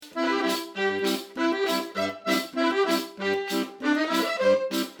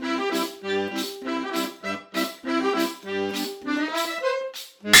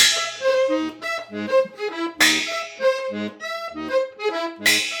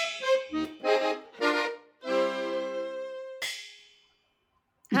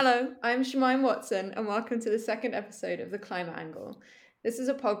Hello, I'm Shemaine Watson, and welcome to the second episode of The Climate Angle. This is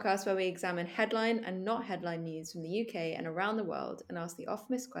a podcast where we examine headline and not headline news from the UK and around the world and ask the oft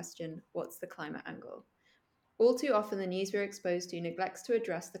missed question, what's the climate angle? All too often, the news we're exposed to neglects to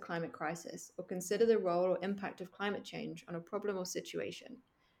address the climate crisis or consider the role or impact of climate change on a problem or situation.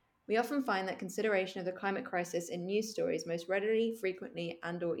 We often find that consideration of the climate crisis in news stories most readily, frequently,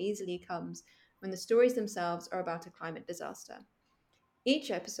 and/or easily comes when the stories themselves are about a climate disaster.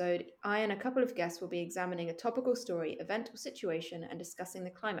 Each episode, I and a couple of guests will be examining a topical story, event, or situation and discussing the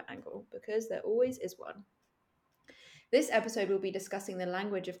climate angle, because there always is one. This episode will be discussing the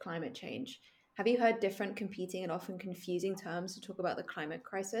language of climate change. Have you heard different, competing, and often confusing terms to talk about the climate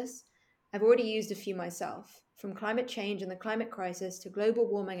crisis? I've already used a few myself. From climate change and the climate crisis to global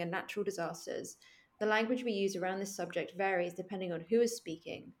warming and natural disasters, the language we use around this subject varies depending on who is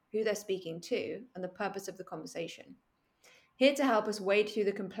speaking, who they're speaking to, and the purpose of the conversation. Here to help us wade through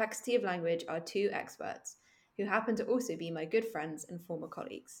the complexity of language are two experts, who happen to also be my good friends and former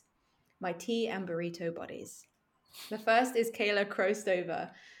colleagues, my tea and burrito buddies. The first is Kayla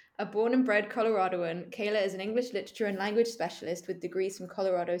Krostover. A born and bred Coloradoan, Kayla is an English literature and language specialist with degrees from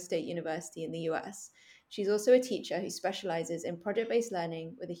Colorado State University in the US. She's also a teacher who specializes in project-based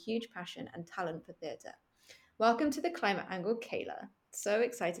learning with a huge passion and talent for theatre. Welcome to the Climate Angle, Kayla. So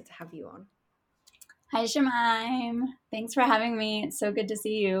excited to have you on. Hi, Shemaim. Thanks for having me. It's so good to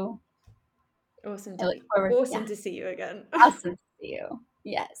see you. Awesome I look forward. to see you again. Awesome to see you.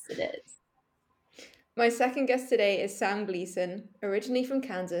 Yes, it is. My second guest today is Sam Gleason. Originally from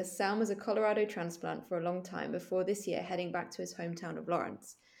Kansas, Sam was a Colorado transplant for a long time before this year heading back to his hometown of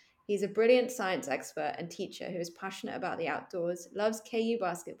Lawrence. He's a brilliant science expert and teacher who is passionate about the outdoors, loves KU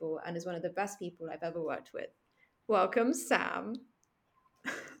basketball, and is one of the best people I've ever worked with. Welcome, Sam.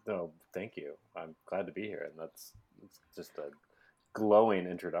 Oh, thank you. I'm glad to be here, and that's just a glowing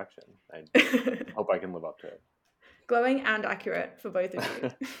introduction. I hope I can live up to it. Glowing and accurate for both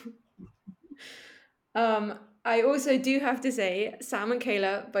of you. I also do have to say, Sam and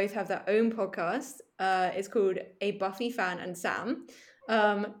Kayla both have their own podcast. It's called A Buffy Fan and Sam.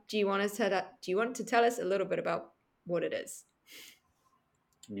 Do you want to tell us a little bit about what it is?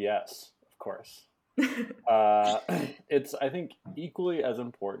 Yes, of course. It's, I think, equally as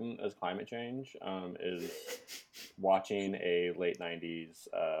important as climate change is watching a late 90s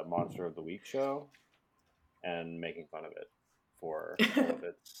Monster of the Week show and making fun of it for all of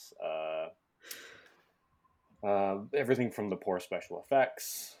its everything from the poor special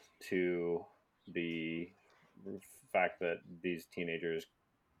effects to the fact that these teenagers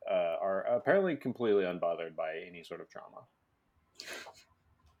are apparently completely unbothered by any sort of trauma.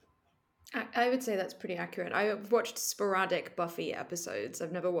 I would say that's pretty accurate. I've watched sporadic Buffy episodes.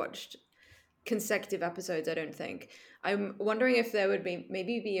 I've never watched consecutive episodes, I don't think. I'm wondering if there would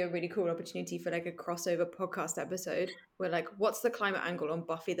be a really cool opportunity for like a crossover podcast episode where like, what's the climate angle on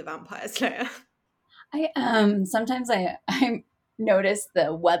Buffy the Vampire Slayer? Sometimes I notice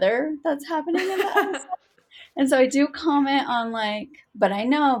the weather that's happening in the episode. And so I do comment on but I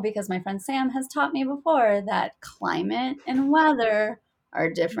know because my friend Sam has taught me before that climate and weather are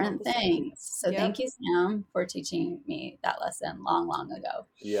different things. So Thank you, Sam, for teaching me that lesson long ago.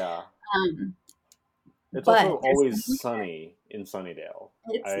 Yeah. It's also always sunny in Sunnydale.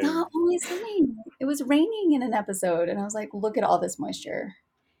 It's not always sunny. It was raining in an episode, and I was like, look at all this moisture.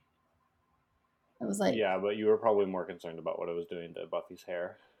 It was like... Yeah, but you were probably more concerned about what it was doing to Buffy's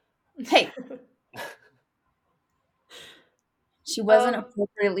hair. Hey! She wasn't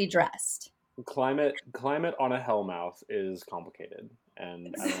appropriately dressed. Climate on a hellmouth is complicated,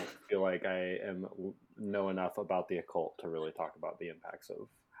 and I don't feel like I know enough about the occult to really talk about the impacts of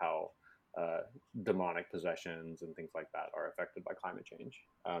how demonic possessions and things like that are affected by climate change.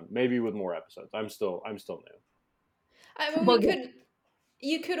 Maybe with more episodes. I'm still new.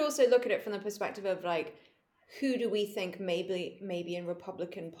 You could also look at it from the perspective of like, who do we think maybe in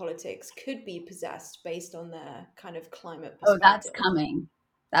Republican politics could be possessed based on their kind of climate perspective?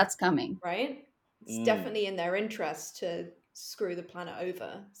 That's coming. Right? It's definitely in their interest to screw the planet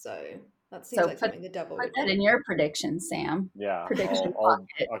over. So that seems like something the devil would do. Put that in your prediction, Sam. Yeah,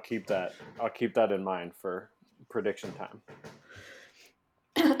 I'll keep that in mind for prediction time.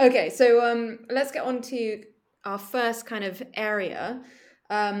 Okay, so let's get on to our first kind of area.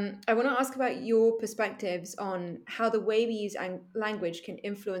 I want to ask about your perspectives on how the way we use language can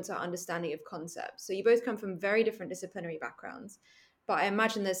influence our understanding of concepts. So you both come from very different disciplinary backgrounds, but I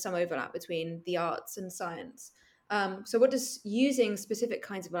imagine there's some overlap between the arts and science. So what does using specific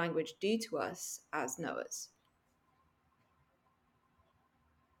kinds of language do to us as knowers?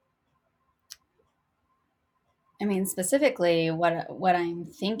 I mean, specifically, what I'm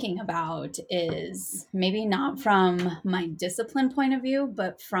thinking about is maybe not from my discipline point of view,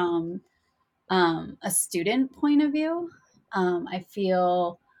 but from a student point of view. I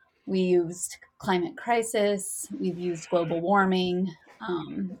feel we used climate crisis, we've used global warming.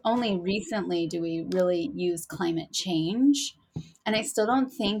 Only recently do we really use climate change. And I still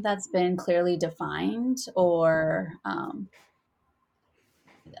don't think that's been clearly defined, or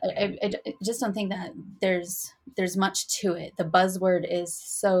I just don't think that there's much to it. The buzzword is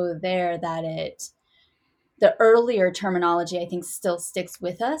so there that the earlier terminology, I think, still sticks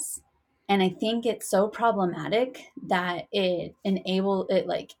with us. And I think it's so problematic that it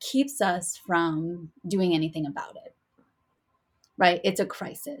like keeps us from doing anything about it. Right? It's a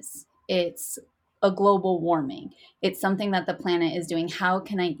crisis. It's a global warming. It's something that the planet is doing. How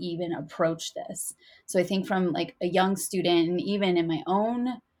can I even approach this? So I think from like a young student, and even in my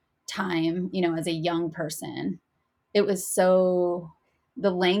own time, as a young person, it was so, the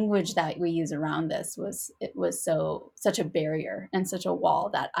language that we use around this was such a barrier and such a wall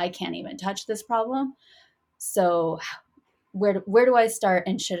that I can't even touch this problem. So where do I start,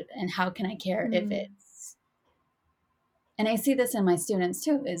 and how can I care if it's, and I see this in my students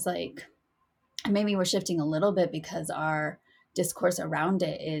too, is like, maybe we're shifting a little bit because our discourse around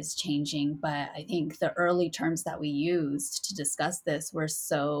it is changing. But I think the early terms that we used to discuss this were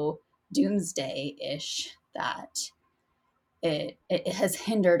so doomsday-ish that it has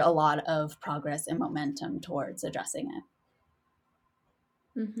hindered a lot of progress and momentum towards addressing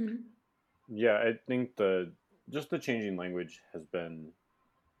it. Mm-hmm. Yeah, I think the changing language has been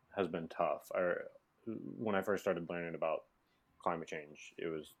tough. When I first started learning about climate change, it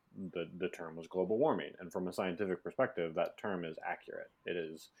was the term was global warming, and from a scientific perspective, that term is accurate. It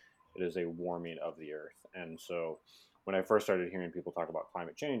is a warming of the earth, and so when I first started hearing people talk about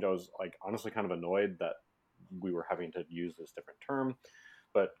climate change, I was like honestly kind of annoyed that we were having to use this different term,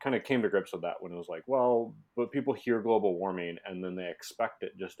 but kind of came to grips with that when it was like, well, but people hear global warming and then they expect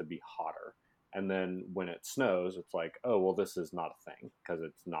it just to be hotter. And then when it snows, it's like, oh, well, this is not a thing because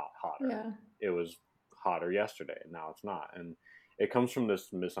it's not hotter. Yeah. It was hotter yesterday, and now it's not. And it comes from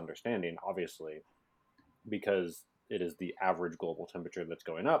this misunderstanding, obviously, because it is the average global temperature that's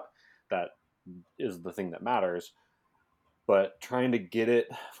going up that is the thing that matters. But trying to get it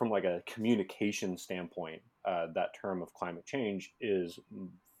from like a communication standpoint, that term of climate change is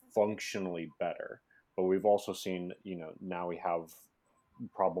functionally better. But we've also seen, now we have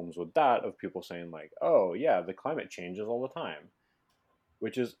problems with that of people saying like, oh yeah, the climate changes all the time,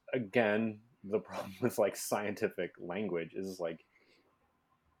 which is again the problem with like scientific language is like,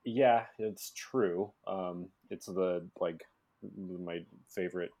 yeah, it's true. It's the like my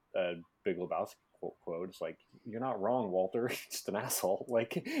favorite Big Lebowski quote. It's like, you're not wrong, Walter. You're just an asshole.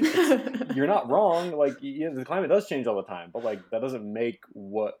 Like, you're not wrong. Like, yeah, the climate does change all the time, but like that doesn't make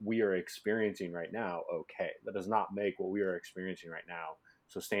what we are experiencing right now okay. That does not make what we are experiencing right now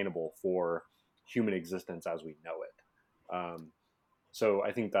sustainable for human existence as we know it. So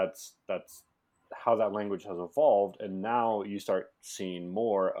I think that's how that language has evolved, and now you start seeing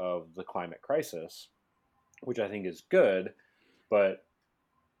more of the climate crisis, which I think is good, but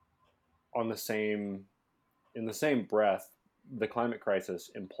on the same in the same breath, the climate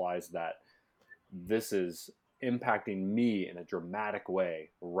crisis implies that this is impacting me in a dramatic way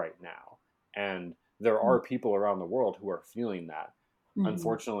right now, and there are people around the world who are feeling that. Mm-hmm.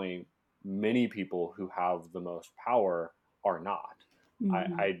 Unfortunately, many people who have the most power are not.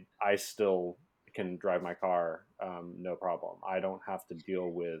 Mm-hmm. I still can drive my car, no problem. I don't have to deal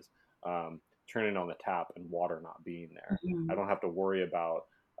with turning on the tap and water not being there. Mm-hmm. I don't have to worry about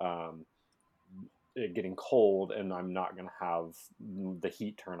it getting cold and I'm not going to have the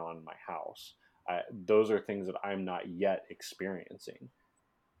heat turn on in my house. Those are things that I'm not yet experiencing.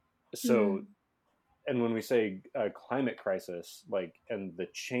 So, and when we say climate crisis, like, and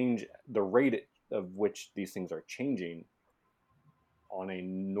the rate of which these things are changing on a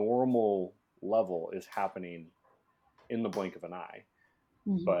normal level is happening in the blink of an eye.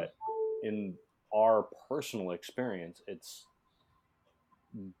 Mm-hmm. But in our personal experience, it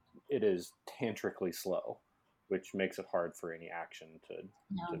is tantrically slow, which makes it hard for any action to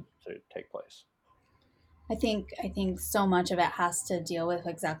take place. I think so much of it has to deal with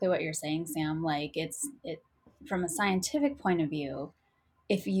exactly what you're saying, Sam. Like it from a scientific point of view,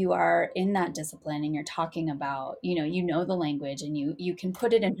 if you are in that discipline and you're talking about, the language and you can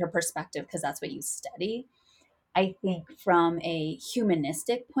put it into perspective because that's what you study. I think from a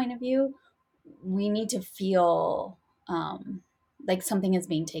humanistic point of view, we need to feel like something is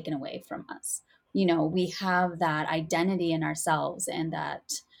being taken away from us. We have that identity in ourselves and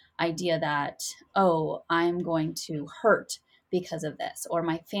that idea that, oh, I'm going to hurt because of this, or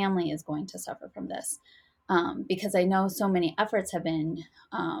my family is going to suffer from this. Because I know so many efforts have been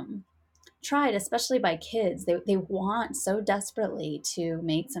tried, especially by kids. They want so desperately to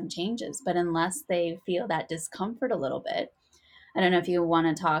make some changes, but unless they feel that discomfort a little bit, I don't know if you want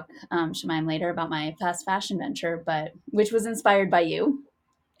to talk, Shemaim, later about my fast fashion venture, but which was inspired by you.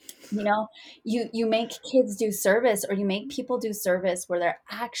 You know, you make kids do service, or you make people do service where they're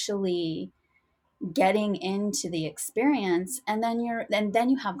actually getting into the experience, and then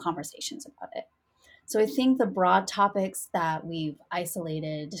you have conversations about it. So I think the broad topics that we've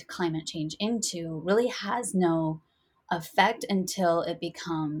isolated climate change into really has no effect until it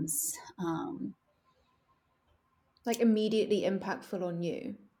becomes like immediately impactful on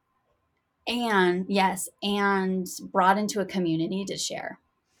you. And yes, and brought into a community to share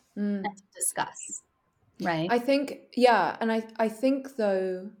and to discuss, right? I think, yeah. And I think,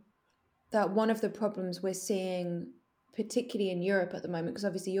 though, that one of the problems we're seeing, particularly in Europe at the moment, because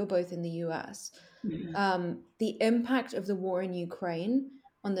obviously you're both in the US, the impact of the war in Ukraine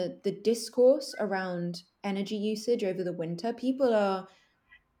on the discourse around energy usage over the winter,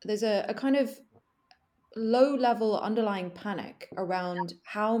 there's a kind of low level underlying panic around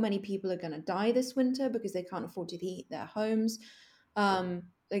how many people are going to die this winter because they can't afford to heat their homes.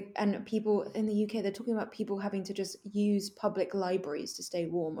 And people in the UK, they're talking about people having to just use public libraries to stay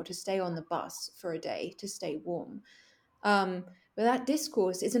warm, or to stay on the bus for a day to stay warm. But that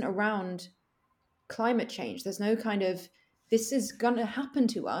discourse isn't around climate change. There's no kind of, this is going to happen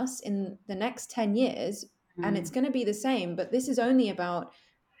to us in the next 10 years, and it's going to be the same, but this is only about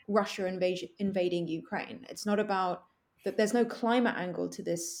Russia invading Ukraine. It's not about that. There's no climate angle to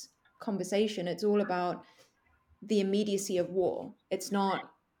this conversation. It's all about the immediacy of war. It's not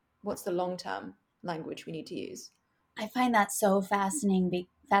what's the long-term language we need to use. I find that so fascinating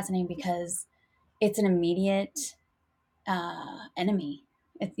because it's an immediate enemy.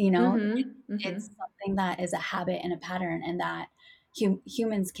 It's, it's something that is a habit and a pattern, and that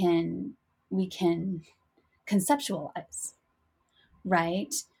humans can conceptualize,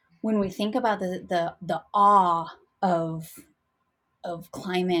 right? When we think about the awe of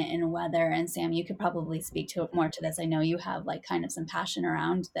climate and weather, and Sam, you could probably speak to it more to this. I know you have like kind of some passion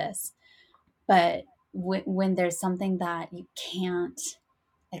around this, but when there's something that you can't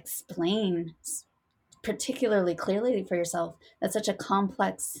explain particularly clearly for yourself, that's such a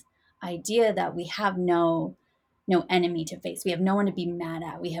complex idea that we have no enemy to face. We have no one to be mad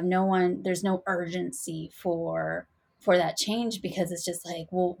at. We have no one. There's no urgency for that change, because it's just like,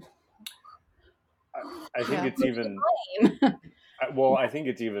 well, I think it's even I think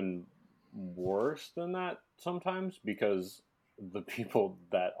it's even worse than that sometimes, because the people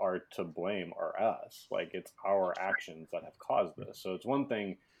that are to blame are us. Like, it's our actions that have caused this. So it's one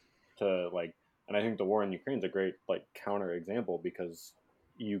thing to like, and I think the war in Ukraine is a great like counter example, because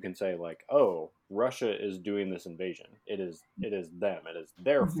you can say like, oh, Russia is doing this invasion. It is them. It is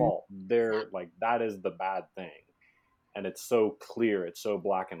their fault. They're like, that is the bad thing. And it's so clear. It's so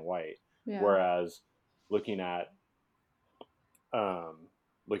black and white. Yeah. Whereas looking at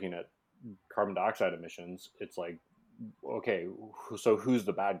carbon dioxide emissions, it's like, okay, so who's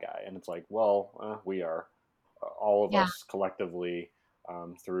the bad guy? And it's like, well, we are, all of us collectively,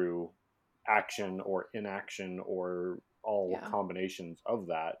 through action or inaction or all combinations of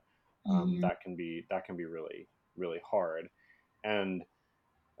that, that can be really, really hard. And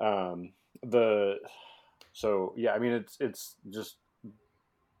I mean, it's just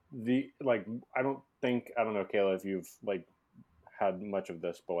the, like, I don't know, Kayla, if you've like had much of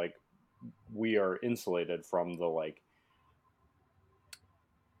this, but like, we are insulated from the like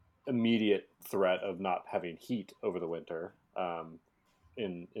immediate threat of not having heat over the winter.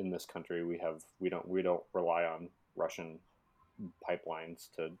 In this country, we don't rely on Russian pipelines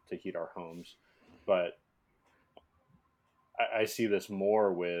to heat our homes, but I see this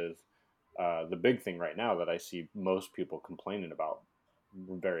more with the big thing right now that I see most people complaining about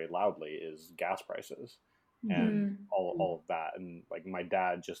very loudly is gas prices and all of that. And like, my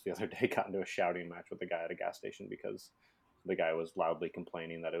dad just the other day got into a shouting match with a guy at a gas station because the guy was loudly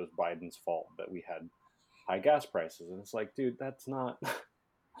complaining that it was Biden's fault that we had high gas prices. And it's like, dude, that's not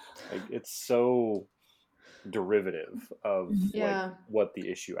like, it's so derivative of like what the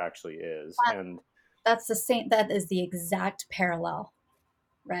issue actually is. And that's the same, that is the exact parallel,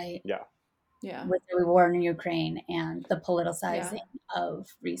 right? Yeah. With the war in Ukraine and the politicizing of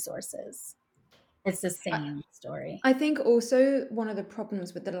resources. It's the same story. I think also one of the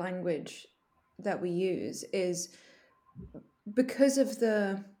problems with the language that we use is because of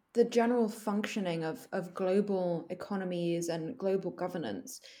the the general functioning of global economies and global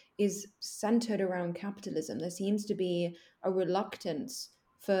governance is centered around capitalism. There seems to be a reluctance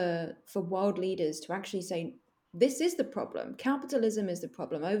for world leaders to actually say, this is the problem. Capitalism is the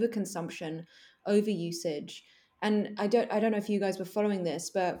problem. Overconsumption, overusage. And I don't know if you guys were following this,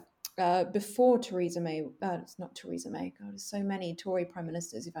 but before Theresa May, it's not Theresa May. God, there's so many Tory prime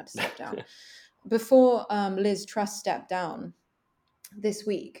ministers who've had to step down. Before Liz Truss stepped down this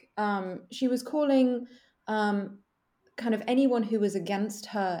week, she was calling kind of anyone who was against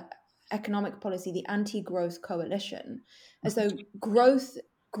her economic policy the anti-growth coalition, as though growth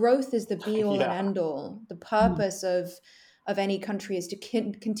is the be all and Yeah. end all. The purpose of any country is to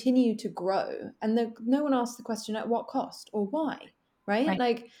continue to grow, and no one asked the question at what cost or why, right? Right.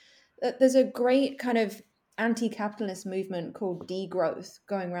 Like there's a great kind of anti-capitalist movement called degrowth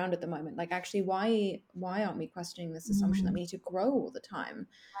going around at the moment. Like, actually, why aren't we questioning this assumption that we need to grow all the time?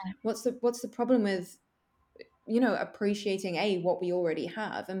 Right. What's the problem with, you know, appreciating A, what we already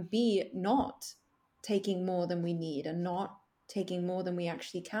have, and B, not taking more than we need and not taking more than we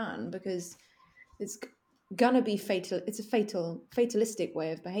actually can, because it's gonna be fatal. It's a fatalistic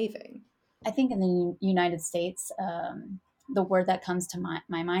way of behaving. I think in the United States, the word that comes to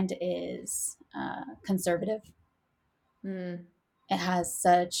my mind is conservative. Mm. It has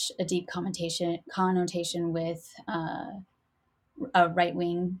such a deep connotation with a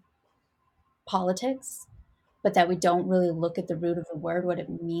right-wing politics, but that we don't really look at the root of the word, what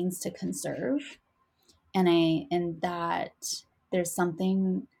it means to conserve. And that there's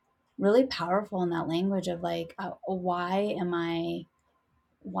something really powerful in that language of like, why am I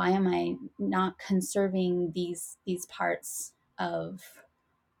not conserving these parts of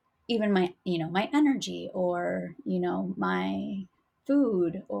even my, my energy, or my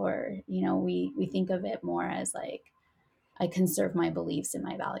food, or we think of it more as like, I conserve my beliefs and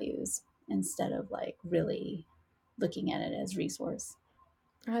my values, instead of like really looking at it as resource.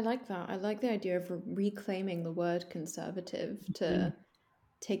 I like that. I like the idea of reclaiming the word conservative to Mm-hmm.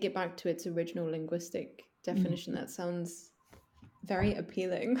 take it back to its original linguistic definition. Mm-hmm. That sounds very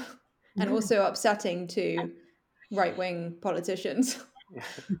appealing and Yeah. also upsetting to right-wing politicians.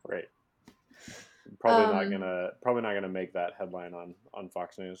 Right. Probably not gonna make that headline on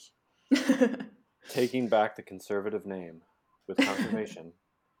Fox News. Taking back the conservative name with conservation.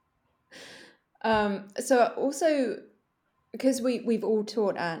 So also, because we've all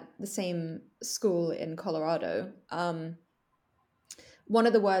taught at the same school in Colorado, one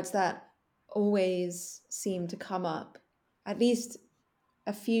of the words that always seemed to come up at least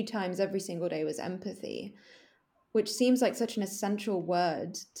a few times every single day was empathy, which seems like such an essential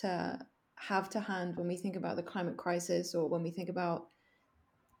word to have to hand when we think about the climate crisis, or when we think about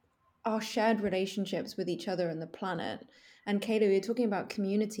our shared relationships with each other and the planet. And Kayla, you're talking about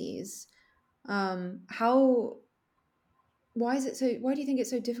communities. How why do you think it's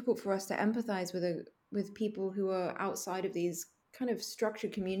so difficult for us to empathize with people who are outside of these kind of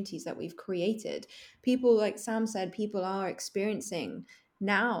structured communities that we've created? People, like Sam said, people are experiencing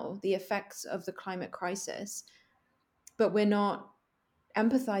now the effects of the climate crisis, but we're not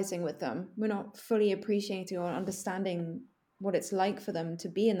empathizing with them. We're not fully appreciating or understanding what it's like for them to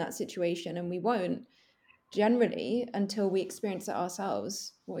be in that situation, and we won't generally until we experience it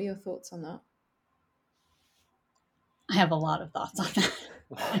ourselves. What are your thoughts on that? I have a lot of thoughts on that.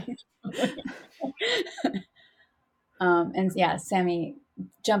 And yeah, Sammy,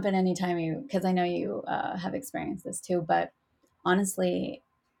 jump in anytime because I know you have experienced this too. But honestly,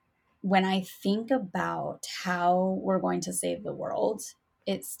 when I think about how we're going to save the world,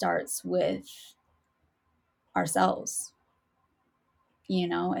 it starts with ourselves.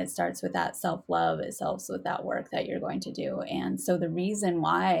 It starts with that self-love. It starts with that work that you're going to do. And so the reason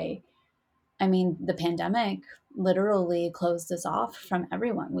why, the pandemic literally closed us off from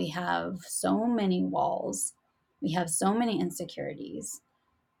everyone. We have so many walls. We have so many insecurities.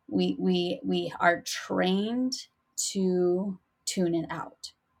 We are trained to tune it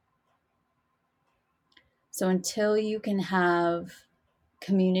out. So until you can have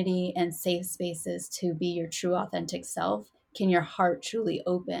community and safe spaces to be your true authentic self, can your heart truly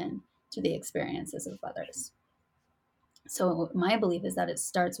open to the experiences of others? So my belief is that it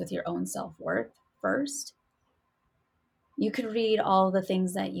starts with your own self-worth first. You could read all the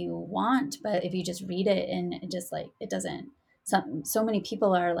things that you want, but if you just read it and it just like, it doesn't, so many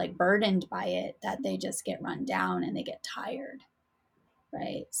people are like burdened by it that they just get run down and they get tired.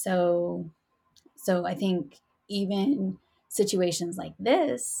 Right. So I think even situations like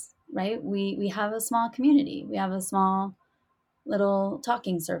this, right? We have a small community. We have a small little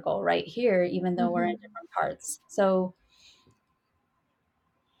talking circle right here, even though we're in different parts. So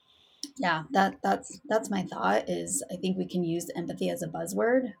Yeah, that's my thought is I think we can use empathy as a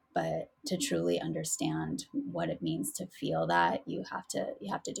buzzword, but to truly understand what it means to feel that, you have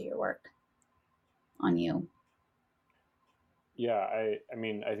to do your work on you. Yeah, I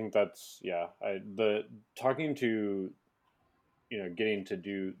mean, I think that's, yeah, the talking to, getting to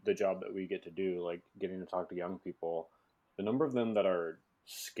do the job that we get to do, like getting to talk to young people, the number of them that are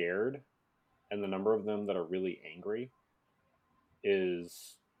scared and the number of them that are really angry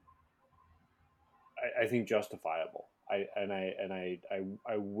is, I think, justifiable.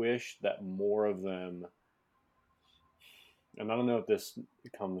 I wish that more of them, and I don't know if this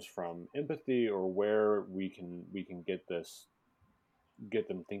comes from empathy or where we can get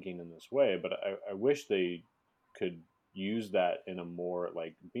them thinking in this way, but I wish they could use that in a more,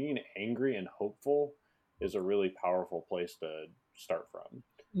 like, being angry and hopeful is a really powerful place to start from.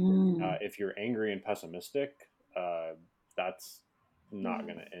 Mm, If you're angry and pessimistic, uh, that's not Mm.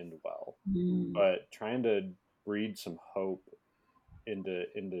 going to end well. mm, But trying to breed some hope into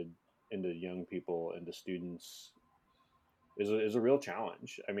young people, into students, is a real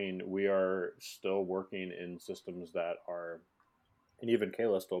challenge. I mean, we are still working in systems that are, and even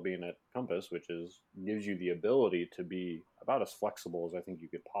Kayla still being at Compass, which gives you the ability to be about as flexible as I think you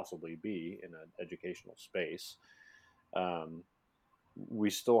could possibly be in an educational space. Um, we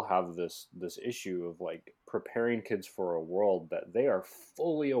still have this issue of, like, preparing kids for a world that they are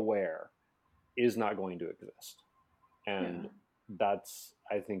fully aware is not going to exist, Yeah. and that's,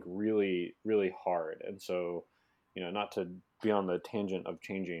 I think, really really hard. And so, not to be on the tangent of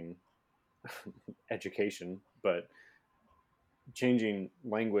changing education, but changing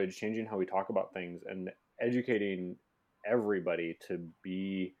language, changing how we talk about things, and educating everybody to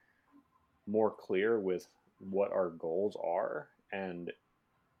be more clear with what our goals are, and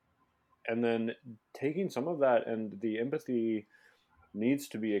then taking some of that, and the empathy needs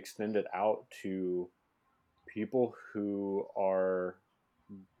to be extended out to people who are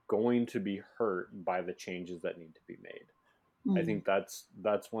going to be hurt by the changes that need to be made. I mm, think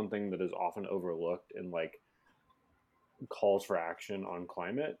that's one thing that is often overlooked in, like, calls for action on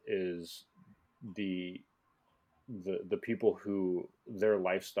climate, is the the people who their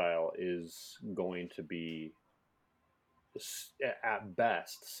lifestyle is going to be, at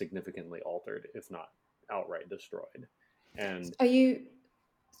best, significantly altered, if not outright destroyed. And Are you,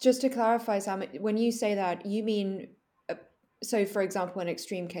 just to clarify, Sam, when you say that, you mean, uh, so for example, an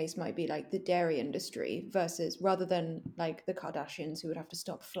extreme case might be like the dairy industry versus, rather than like the Kardashians who would have to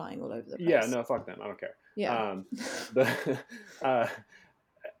stop flying all over the yeah, place. no, fuck them, I don't care. Yeah. The uh,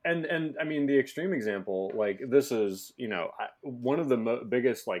 and I mean, the extreme example, like, this is, one of the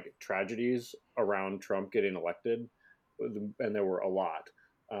biggest, like, tragedies around Trump getting elected, and there were a lot.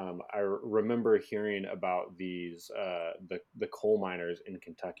 I remember hearing about these, the coal miners in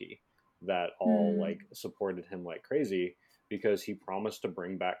Kentucky that all, Mm. like, supported him like crazy because he promised to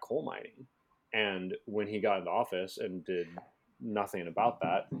bring back coal mining, and when he got into office and did nothing about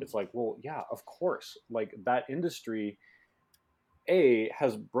that, it's like, well, yeah, of course, like, that industry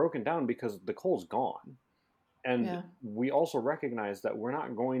has broken down because the coal's gone. And Yeah. we also recognize that we're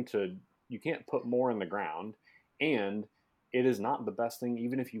not going to, you can't put more in the ground, and it is not the best thing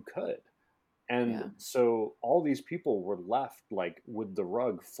even if you could. And Yeah. so all these people were left, like, with the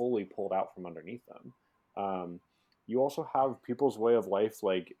rug fully pulled out from underneath them. You also have people's way of life,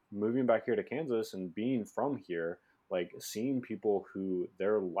 like moving back here to Kansas and being from here, like seeing people who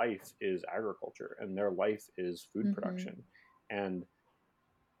their life is agriculture and their life is food Mm-hmm. production, and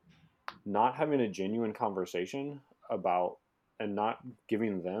not having a genuine conversation about, and not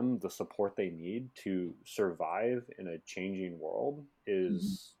giving them the support they need to survive in a changing world mhm,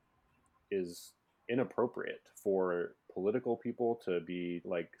 is inappropriate for political people to be,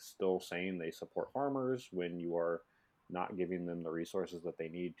 like, still saying they support farmers when you are not giving them the resources that they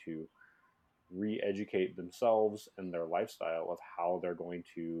need to re-educate themselves and their lifestyle of how they're going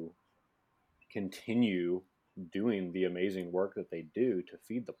to continue doing the amazing work that they do to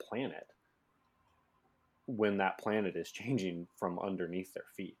feed the planet when that planet is changing from underneath their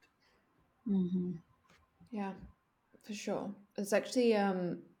feet. mhm, Yeah, for sure. It's actually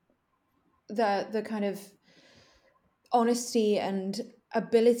the kind of honesty and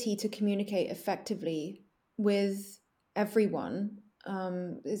ability to communicate effectively with everyone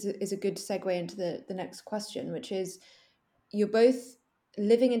is a good segue into the next question, which is, you're both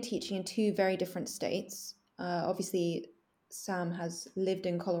living and teaching in two very different states. Obviously, Sam has lived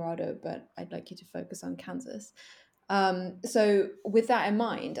in Colorado, but I'd like you to focus on Kansas. So, with that in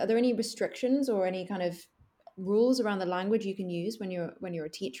mind, are there any restrictions or any kind of rules around the language you can use when you're a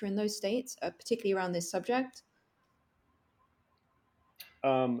teacher in those states, particularly around this subject?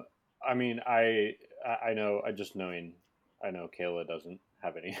 Um, I mean, I know, I know Kayla doesn't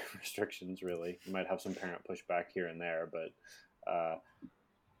have any restrictions really. You might have some parent pushback here and there, but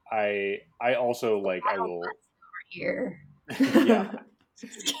I also like I will Here. yeah.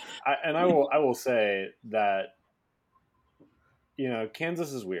 I will say that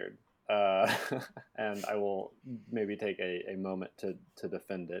Kansas is weird, uh, and I will maybe take a moment to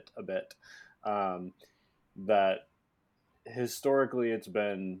defend it a bit. Um, that historically it's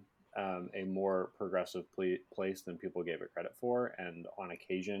been a more progressive place than people gave it credit for, and on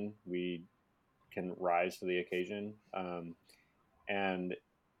occasion we can rise to the occasion. And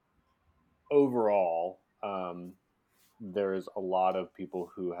overall, there's a lot of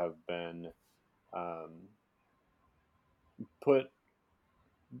people who have been um, put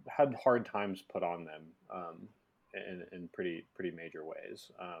had hard times put on them in pretty major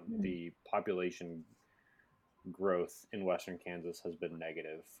ways. The population growth in Western Kansas has been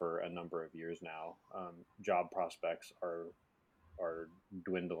negative for a number of years now. Job prospects are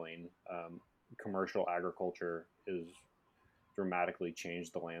dwindling. Commercial agriculture is dramatically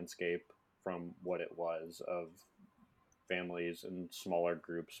changed the landscape from what it was of families and smaller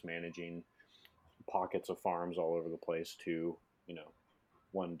groups managing pockets of farms all over the place to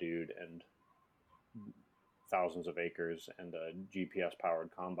one dude and thousands of acres and a GPS powered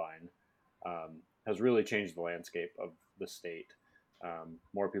combine has really changed the landscape of the state.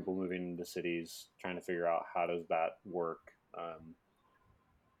 More people moving into cities, trying to figure out how does that work.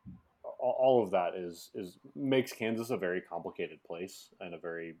 All of that is makes Kansas a very complicated place and a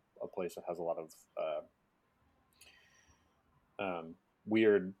place that has a lot of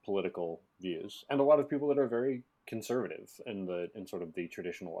weird political views and a lot of people that are very conservative in sort of the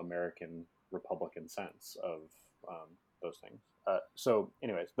traditional American Republican sense of those things. So,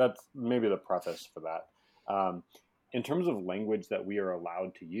 anyways, that's maybe the preface for that. In terms of language that we are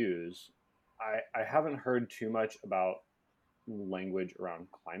allowed to use, I haven't heard too much about language around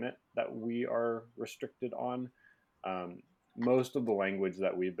climate that we are restricted on. Most of the language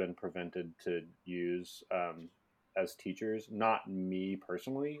that we've been prevented to use as teachers, not me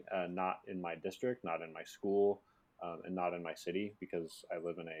personally, not in my district, not in my school, and not in my city, because I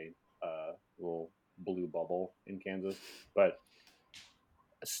live in a little blue bubble in Kansas. But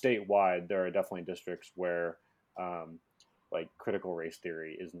statewide, there are definitely districts where like critical race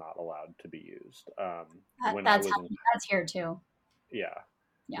theory is not allowed to be used. When I was in That's here too. yeah,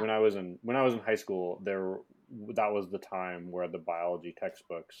 Yeah. when I was in high school, that was the time where the biology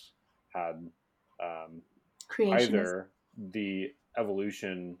textbooks had either the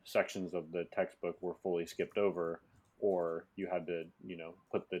evolution sections of the textbook were fully skipped over, or you had to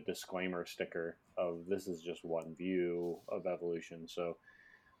put the disclaimer sticker of this is just one view of evolution. So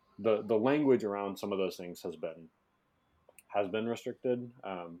the language around some of those things has been restricted,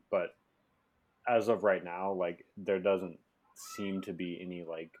 but as of right now, like there doesn't seem to be any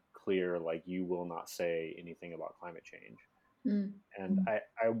like clear like you will not say anything about climate change. And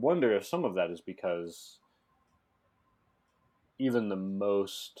I wonder if some of that is because even the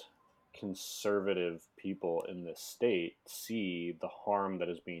most conservative people in this state see the harm that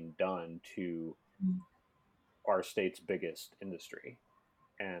is being done to our state's biggest industry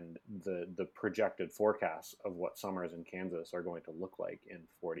and the projected forecasts of what summers in Kansas are going to look like in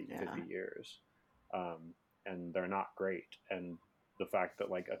 40, 50 years. And they're not great. And the fact that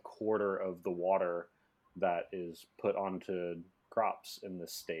like a quarter of the water that is put onto crops in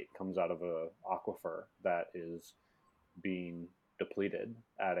this state comes out of a aquifer that is being depleted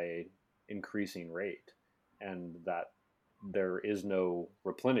at a increasing rate, and that there is no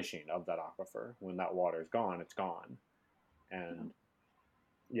replenishing of that aquifer. When that water is gone, it's gone. And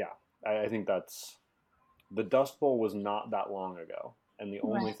yeah, I think that's the Dust Bowl was not that long ago, and the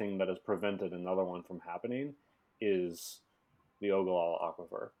only thing that has prevented another one from happening is the Ogallala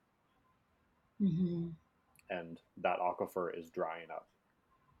Aquifer. And that aquifer is drying up.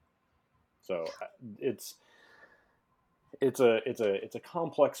 So it's a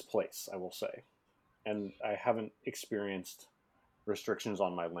complex place, I will say, and I haven't experienced restrictions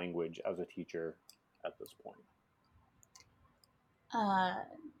on my language as a teacher at this point.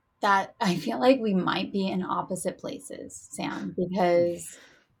 That I feel like we might be in opposite places, Sam, because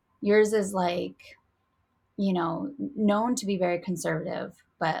yours is like, known to be very conservative,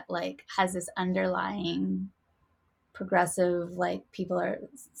 but like has this underlying progressive, like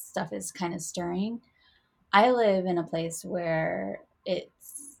stuff is kind of stirring. I live in a place where it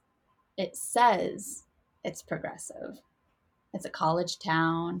says it's progressive. It's a college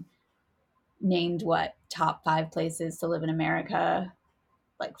town, named top 5 places to live in America,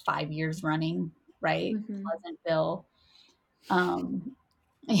 like 5 years running, right? Pleasantville.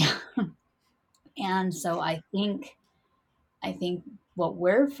 Yeah. And so I think what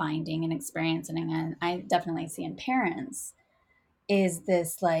we're finding and experiencing, and I definitely see in parents, is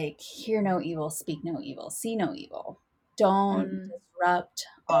this like, hear no evil, speak no evil, see no evil. Don't Mm. disrupt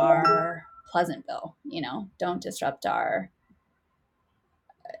our Pleasantville, don't disrupt our.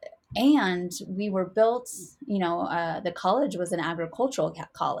 And we were built, the college was an agricultural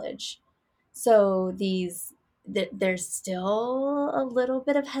college. So there's still a little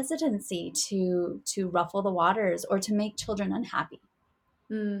bit of hesitancy to ruffle the waters or to make children unhappy.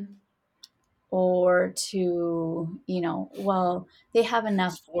 Mm. Or to, well, they have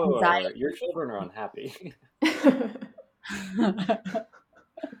enough Spoiler alert, your children are unhappy.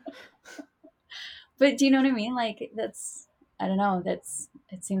 But do you know what I mean? Like I don't know, it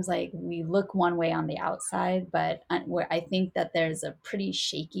seems like we look one way on the outside, but where I think that there's a pretty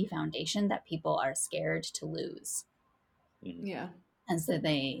shaky foundation that people are scared to lose. Yeah. And so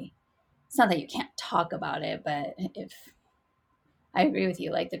it's not that you can't talk about it, but if I agree with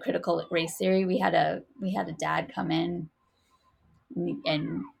you, like the critical race theory, we had a dad come in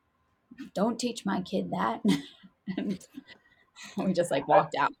and don't teach my kid that. And we just like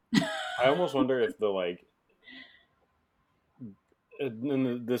walked out. I almost wonder if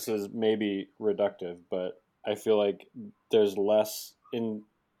and this is maybe reductive, but I feel like there's less in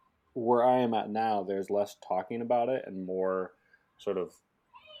where I am at now. There's less talking about it and more sort of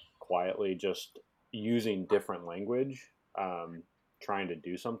quietly just using different language, trying to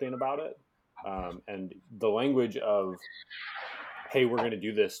do something about it. And the language of, hey, we're going to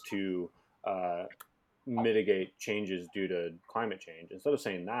do this to mitigate changes due to climate change. Instead of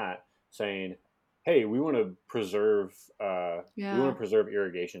saying that, saying, hey, we want to preserve Yeah.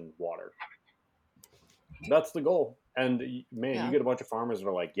 irrigation water. That's the goal. And man, Yeah. you get a bunch of farmers that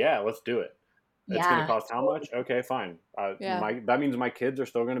are like, yeah, let's do it. It's going to cost how much? Okay, fine. Yeah. That means my kids are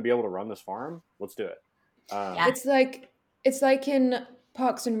still going to be able to run this farm. Let's do it. Yeah. It's like in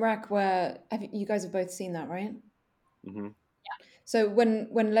Parks and Rec, where you guys have both seen that, right? Mm-hmm. So when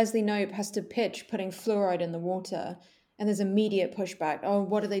Leslie Knope has to pitch putting fluoride in the water, and there's immediate pushback. Oh,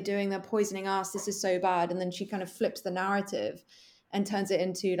 what are they doing? They're poisoning us. This is so bad. And then she kind of flips the narrative and turns it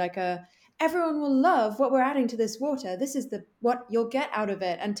into like everyone will love what we're adding to this water. This is what you'll get out of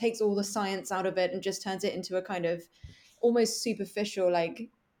it, and takes all the science out of it and just turns it into a kind of almost superficial, like,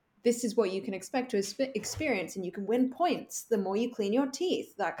 this is what you can expect to experience, and you can win points the more you clean your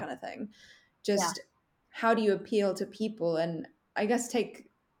teeth, that kind of thing. Just how do you appeal to people, and I guess take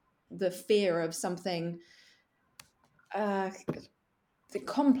the fear of something the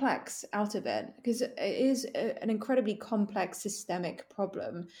complex out of it, because it is an incredibly complex systemic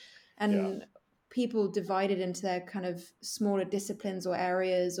problem, and people divided into their kind of smaller disciplines or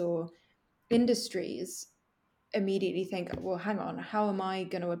areas or industries immediately think, well, hang on, how am I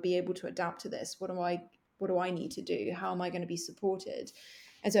going to be able to adapt to this? What do I need to do? How am I going to be supported?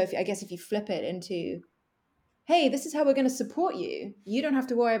 And so I guess if you flip it into, hey, this is how we're going to support you, you don't have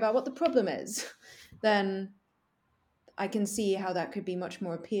to worry about what the problem is, then I can see how that could be much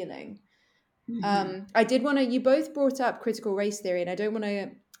more appealing. Mm-hmm. I did want to, you both brought up critical race theory, and I don't want to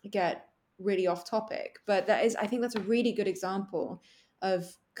get really off topic, but I think that's a really good example of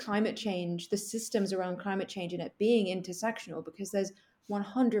climate change, the systems around climate change and it being intersectional, because there's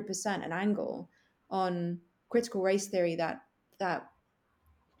 100% an angle on critical race theory that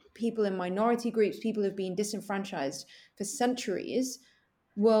people in minority groups, people who've been disenfranchised for centuries,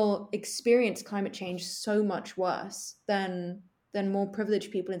 will experience climate change so much worse than more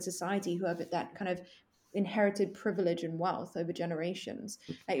privileged people in society who have that kind of inherited privilege and wealth over generations.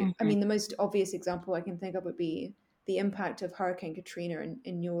 I mean, the most obvious example I can think of would be the impact of Hurricane Katrina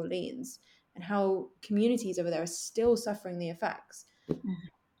in New Orleans, and how communities over there are still suffering the effects.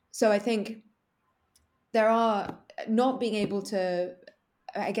 So I think there are not being able to,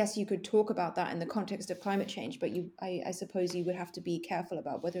 I guess you could talk about that in the context of climate change, but I suppose you would have to be careful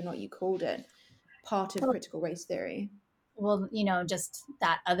about whether or not you called it part of critical race theory. Well, just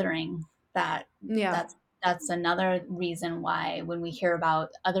that othering, Yeah. that's another reason why when we hear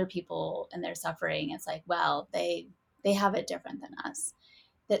about other people and their suffering, it's like, well, they have it different than us.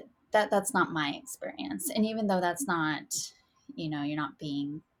 That's not my experience. And even though that's not, you're not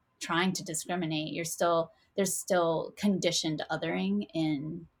trying to discriminate, there's still conditioned othering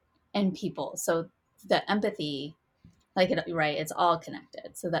in people. So the empathy, right, it's all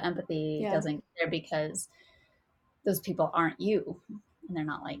connected. So the empathy doesn't get there because those people aren't you and they're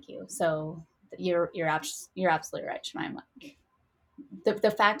not like you. So you're absolutely right, Jemima.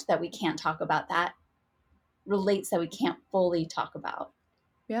 The fact that we can't talk about that relates that we can't fully talk about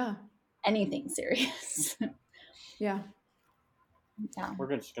anything serious. Yeah. Yeah.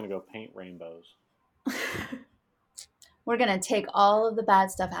 We're just gonna go paint rainbows. We're going to take all of the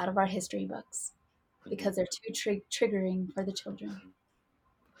bad stuff out of our history books because Mhm. they're too triggering for the children.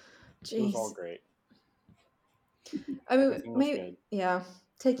 It was all Jeez. great. I mean, Everything was good. yeah,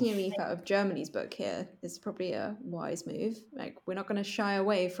 taking a leaf out of Germany's book here is probably a wise move. Like, we're not going to shy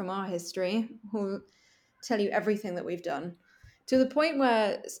away from our history. We'll tell you everything that we've done to the point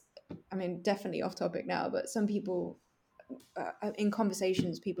where, I mean, definitely off topic now, but some people, in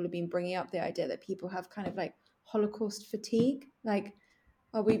conversations, people have been bringing up the idea that people have kind of like Holocaust fatigue. Like,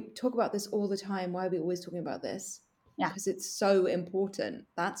 oh, we talk about this all the time. Why are we always talking about this? Yeah. Because it's so important.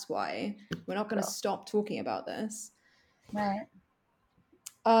 That's why we're not going to Sure. stop talking about this. Right.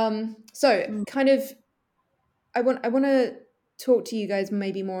 So kind of, I want to talk to you guys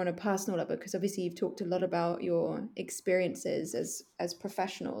maybe more on a personal level, because obviously you've talked a lot about your experiences as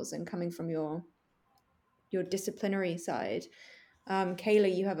professionals and coming from your disciplinary side.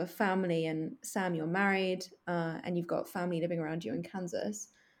 Kayla, you have a family, and Sam, you're married, and you've got family living around you in Kansas.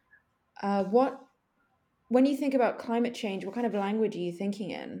 When you think about climate change, what kind of language are you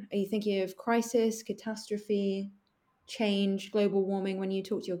thinking in? Are you thinking of crisis, catastrophe, change, global warming? When you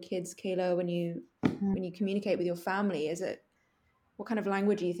talk to your kids, Kayla, when you communicate with your family, what kind of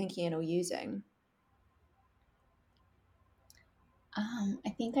language are you thinking in or using? I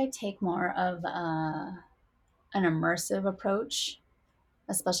think I take more of an immersive approach,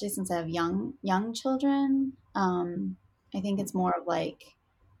 especially since I have young children. I think it's more of like,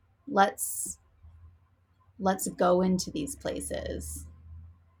 let's go into these places.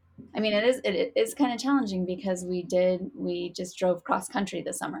 I mean, it is kind of challenging because we just drove cross country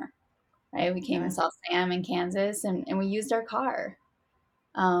this summer, right? We came and saw Sam in Kansas, and we used our car,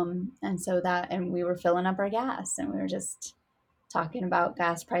 and we were filling up our gas, and we were just talking about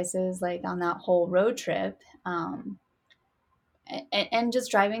gas prices like on that whole road trip. And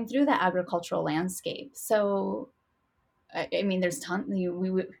just driving through the agricultural landscape. So, I mean, there's tons.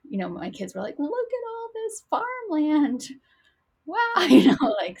 My kids were like, "Look at all this farmland! Wow!"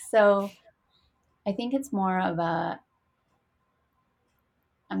 So. I think it's more of a.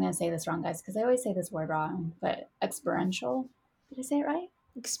 I'm going to say this wrong, guys, because I always say this word wrong, but experiential. Did I say it right?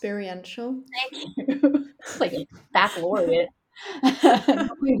 Experiential. Thank you. It's like a baccalaureate.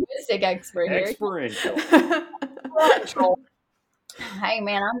 Linguistic expert here. Experiential. Experiential. Hey,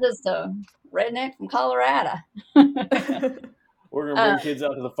 man, I'm just a redneck from Colorado. We're going to bring kids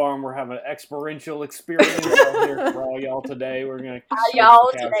out to the farm. We're having an experiential experience out here for all y'all today. We're going to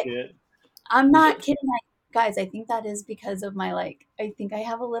y'all cow today. shit. I'm not kidding. Guys, I think that is because of my, I think I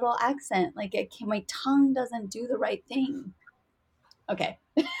have a little accent. My tongue doesn't do the right thing. Okay.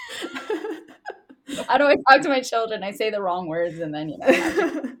 How do I talk to my children? I say the wrong words and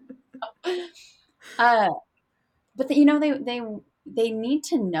then, but they need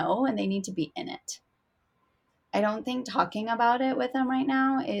to know and they need to be in it. I don't think talking about it with them right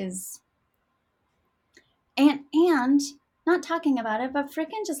now is, and not talking about it, but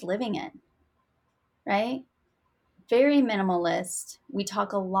freaking just living it, right? Very minimalist. We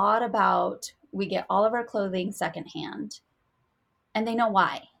talk a lot about, we get all of our clothing secondhand, and they know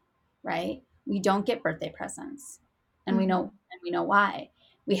why, right? We don't get birthday presents, and we know why.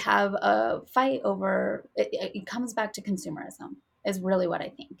 We have a fight over it. It comes back to consumerism is really what I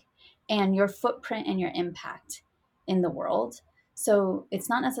think, and your footprint and your impact in the world. So it's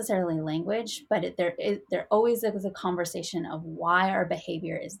not necessarily language, but there always is a conversation of why our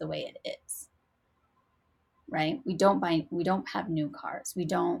behavior is the way it is. Right? We don't have new cars. We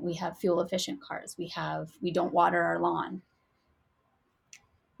have fuel efficient cars. We don't water our lawn.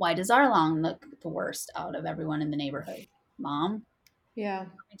 Why does our lawn look the worst out of everyone in the neighborhood? Mom? Yeah.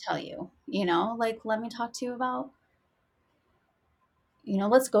 Let me tell you, let me talk to you about,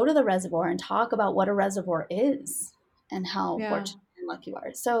 let's go to the reservoir and talk about what a reservoir is and how fortunate and lucky you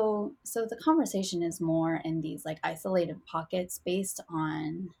are. So the conversation is more in these isolated pockets based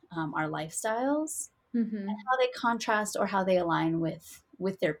on our lifestyles. And how they contrast or how they align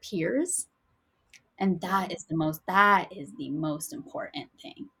with their peers, and that is the most important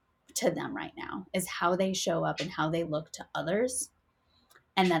thing to them right now, is how they show up and how they look to others,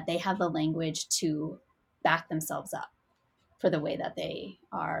 and that they have the language to back themselves up for the way that they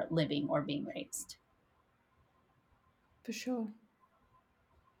are living or being raised. For sure.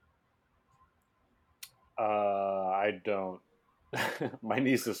 I don't. My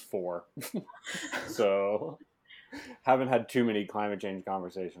niece is 4, so haven't had too many climate change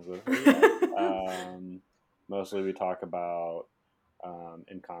conversations with her yet. Mostly we talk about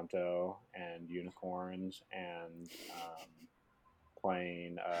Encanto and unicorns and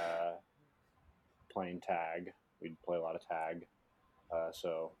playing tag. We'd play a lot of tag.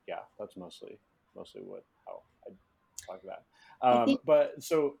 So yeah, that's mostly what how I talk about. I think But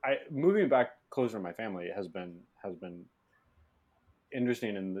so I moving back closer to my family has been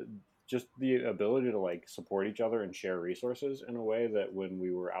interesting in just the ability to like support each other and share resources in a way that when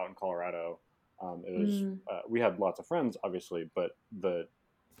we were out in Colorado, it was Mm. we had lots of friends obviously, but the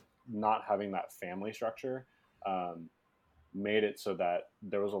not having that family structure um, made it so that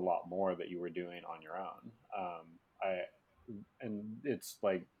there was a lot more that you were doing on your own. I and it's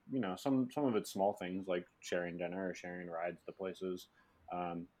like some of it's small things like sharing dinner or sharing rides to places,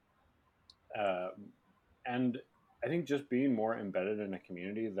 um, uh, and I think just being more embedded in a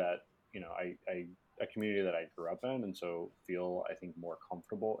community that I a community that I grew up in and so feel I think more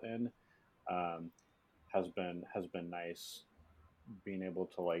comfortable in um, has been nice being able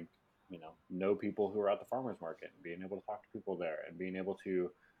to like know people who are at the farmers market and being able to talk to people there and being able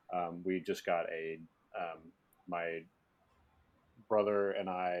to we just got a my brother and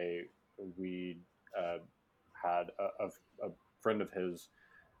I we uh, had a friend of his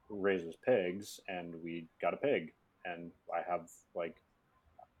raises pigs and we got a pig and I have like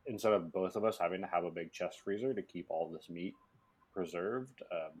instead of both of us having to have a big chest freezer to keep all this meat preserved,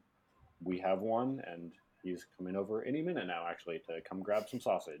 we have one and he's coming over any minute now actually to come grab some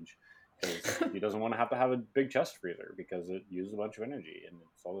sausage because he doesn't want to have a big chest freezer because it uses a bunch of energy and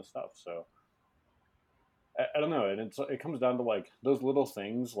it's all this stuff. So I don't know, and it comes down to like those little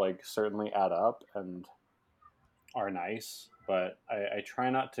things like certainly add up and are nice, but I try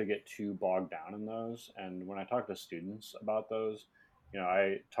not to get too bogged down in those. And when I talk to students about those,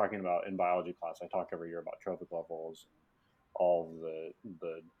 I talking about in biology class, I talk every year about trophic levels and all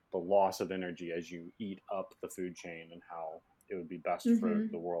the loss of energy as you eat up the food chain and how it would be best for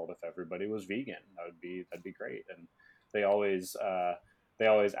Mm-hmm. the world if everybody was vegan. That'd be great. And they always they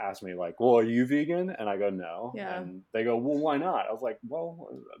always ask me like, well, are you vegan? And I go, no. Yeah. And they go, well, why not? I was like, well,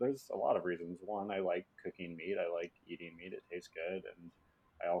 there's a lot of reasons. One, I like cooking meat. I like eating meat. It tastes good. And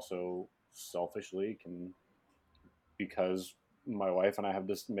I also selfishly can, because my wife and I have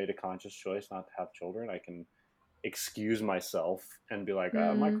just made a conscious choice not to have children, I can excuse myself and be like,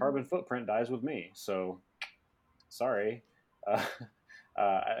 my Mm. carbon footprint dies with me. So sorry.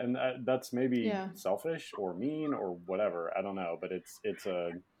 Uh, and that's maybe Yeah. selfish or mean or whatever. I don't know, but it's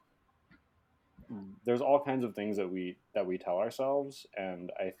a there's all kinds of things that we tell ourselves,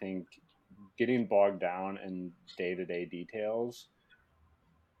 and I think getting bogged down in day to day details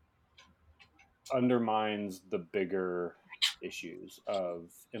undermines the bigger issues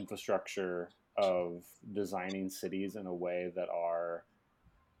of infrastructure, of designing cities in a way that are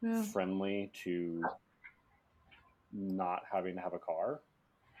Yeah. friendly to not having to have a car.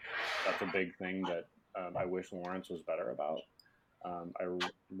 That's a big thing that I wish Lawrence was better about.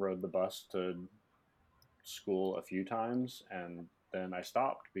 Rode the bus to school a few times and then I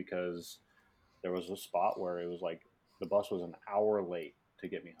stopped because there was a spot where it was like the bus was an hour late to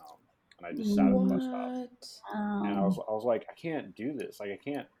get me home and I just sat at the bus stop What? and um, I was like I can't do this, like I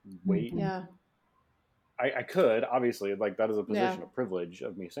can't wait. mhm, Yeah. I could obviously, like that is a Yeah. position of privilege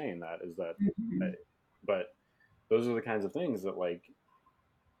of me saying that is that I, mhm, but those are the kinds of things that like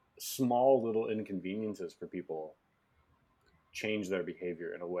small little inconveniences for people change their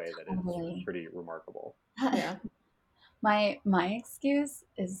behavior in a way that is totally. pretty remarkable. Yeah. My excuse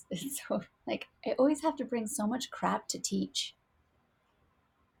is so like I always have to bring so much crap to teach.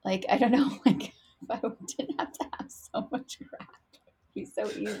 Like I don't know, like if I didn't have to have so much crap, it'd be so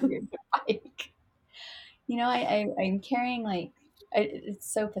easier to bike. I'm carrying like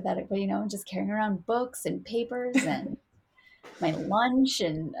it's so pathetic, but I'm just carrying around books and papers and my lunch,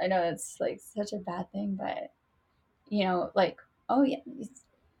 and I know it's like such a bad thing, but like oh yeah,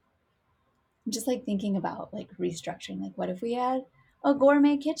 I'm just like thinking about like restructuring. Like, what if we had a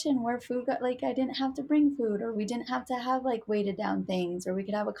gourmet kitchen where food got like I didn't have to bring food, or we didn't have to have like weighted down things, or we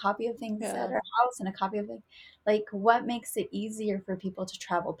could have a copy of things at Yeah. our house and a copy of it. Like, what makes it easier for people to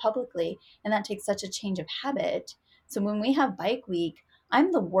travel publicly? And that takes such a change of habit. So when we have bike week,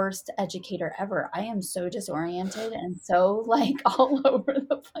 I'm the worst educator ever. I am so disoriented and so like all over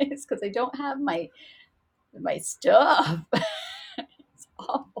the place because I don't have my stuff. It's You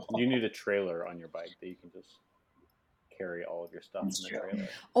awful. need a trailer on your bike that you can just carry all of your stuff That's in the true. trailer.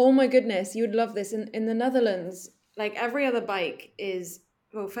 Oh my goodness, you would love this. In the Netherlands, like every other bike is,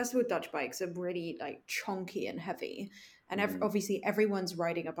 well, first of all, Dutch bikes are really like chunky and heavy. And Hmm. obviously everyone's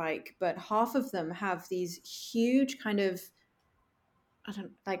riding a bike, but half of them have these huge kind of, I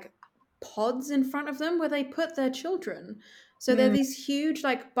don't like pods in front of them where they put their children. So they're these huge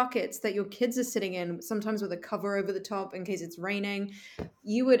like buckets that your kids are sitting in, sometimes with a cover over the top in case it's raining.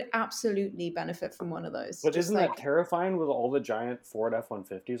 You would absolutely benefit from one of those. But Just isn't like that terrifying with all the giant Ford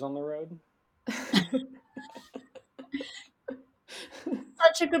F-150s on the road?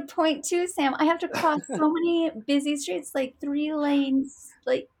 Such a good point too, Sam. I have to cross so many busy streets, like 3 lanes,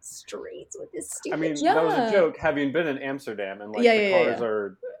 like streets with this I stupid. mean, that was a yeah. joke, having been in Amsterdam, and like Yeah, the yeah, yeah, cars yeah.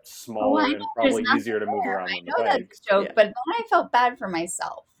 are Oh, I smaller know and there's probably nothing easier to move there. around I than the know that's bikes. a joke, Yeah. but then I felt bad for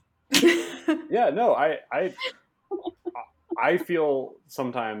myself. Yeah, no, I feel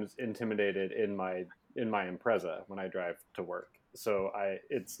sometimes intimidated in my Impreza when I drive to work. So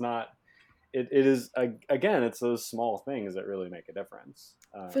it's not. It is again, it's those small things that really make a difference.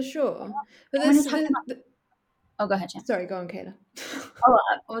 For sure. But When this, you're talking about, oh, go ahead, Sam. sorry, go on, Kayla. Oh,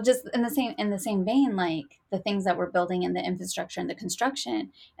 well, just in the same vein, like the things that we're building in the infrastructure and the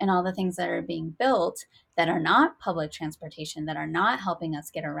construction, and all the things that are being built that are not public transportation, that are not helping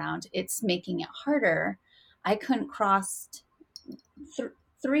us get around, it's making it harder. I couldn't cross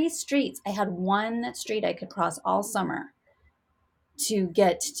 3 streets. I had one street I could cross all summer to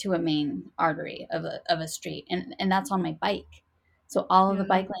get to a main artery of a street, and that's on my bike. So all of the Yeah.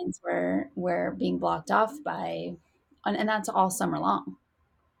 bike lanes were being blocked off by, and that's all summer long.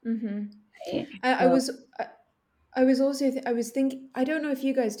 Mm-hmm. Right? I So, was I was also I was thinking, I don't know if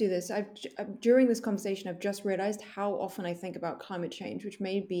you guys do this. During this conversation I've just realized how often I think about climate change, which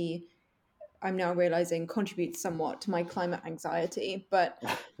maybe I'm now realizing contributes somewhat to my climate anxiety. But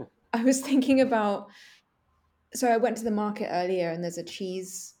I was thinking about, so I went to the market earlier and there's a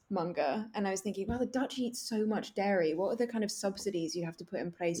cheesemonger, and I was thinking, well, the Dutch eat so much dairy. What are the kind of subsidies you have to put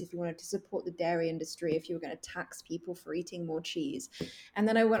in place if you wanted to support the dairy industry, if you were going to tax people for eating more cheese? And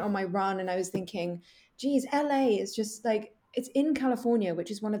then I went on my run and I was thinking, geez, LA is just like, it's in California,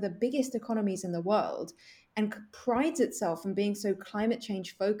 which is one of the biggest economies in the world and prides itself on being so climate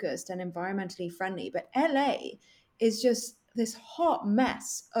change focused and environmentally friendly. But LA is just this hot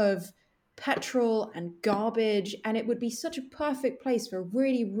mess of petrol and garbage, and it would be such a perfect place for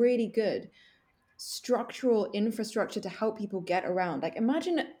really, really good structural infrastructure to help people get around. Like,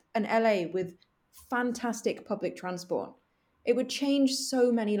 imagine an LA with fantastic public transport. It would change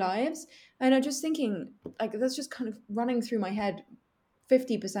so many lives. And I'm just thinking, like, that's just kind of running through my head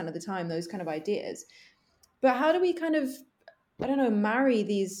 50% of the time, those kind of ideas. But how do we kind of, I don't know, marry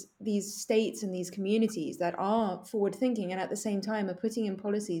these states and these communities that are forward thinking and at the same time are putting in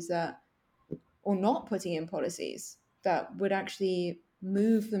policies that, or not putting in policies that would actually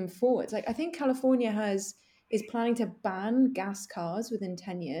move them forwards? Like, I think California is planning to ban gas cars within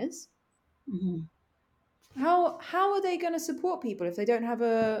 10 years. mhm. How are they going to support people if they don't have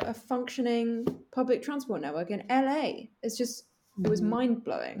a functioning public transport network in LA? It was mind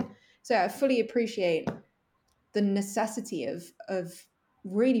blowing. So I fully appreciate the necessity of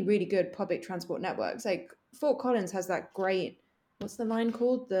really, really good public transport networks. Like Fort Collins has that great, what's the line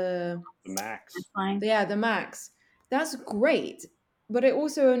called? The Max. That's fine. Yeah, the Max. That's great, but it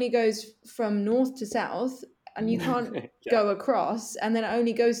also only goes from north to south, and you can't Yeah. go across, and then it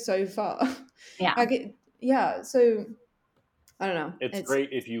only goes so far. Yeah. Yeah. So I don't know. It's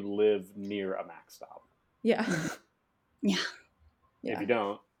great if you live near a Max stop. Yeah. Yeah. Yeah. If you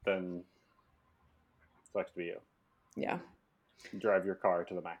don't, then sucks to be you. Yeah. Drive your car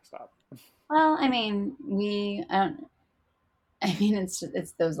to the Max stop. Well, I mean,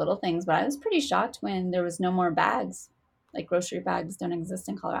 it's those little things, but I was pretty shocked when there was no more bags. Like grocery bags don't exist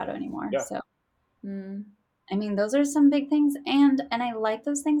in Colorado anymore. Yeah. So, Mm. I mean, those are some big things, and I like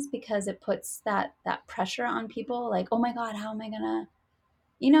those things because it puts that pressure on people. Like, oh my God, how am I gonna,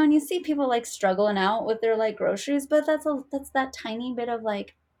 and you see people like struggling out with their like groceries, but that's that tiny bit of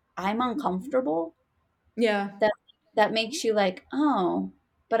like, I'm uncomfortable. Yeah. That makes you like, oh,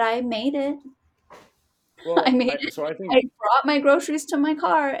 but I made it. Well, I made it. So I think I brought my groceries to my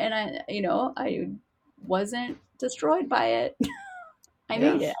car, and I wasn't destroyed by it. I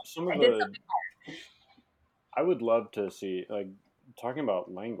Yeah. made it. some I of did the something. I would love to see, like, talking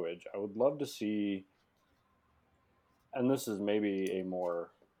about language, I would love to see, and this is maybe a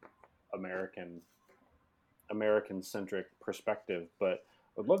more American centric perspective, but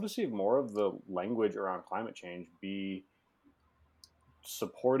I'd love to see more of the language around climate change be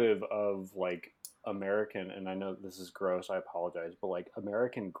supportive of like American, and I know this is gross, I apologize, but like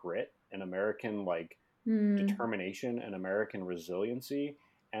American grit and American like determination and American resiliency,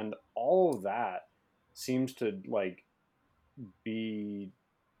 and all of that seems to like be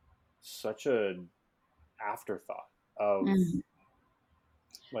such a afterthought of Mhm.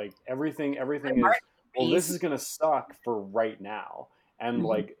 like everything is, well, this Martin is gonna suck for right now, and Mhm.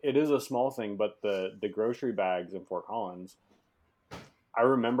 like it is a small thing, but the grocery bags in Fort Collins, I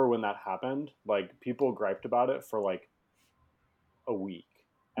remember when that happened, like people griped about it for like a week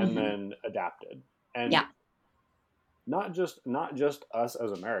and then adapted. And Yeah. not just us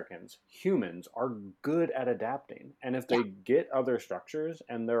as Americans, humans are good at adapting. And if they get other structures,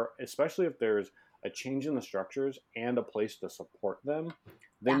 and they're, especially if there's a change in the structures and a place to support them,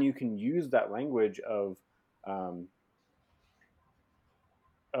 then you can use that language um,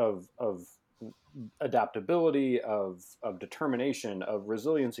 of adaptability, of determination, of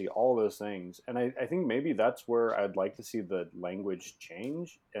resiliency, all those things. And I think maybe that's where I'd like to see the language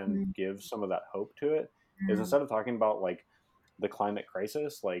change and Mhm. give some of that hope to it, is instead of talking about like the climate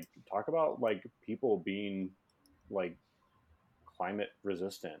crisis, like talk about like people being like climate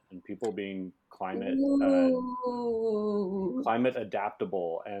resistant, and people being Ooh. climate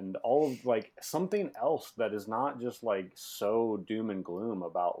adaptable, and all of like something else that is not just like so doom and gloom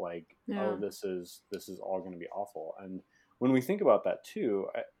about like, Yeah. oh, this is all going to be awful. And when we think about that too,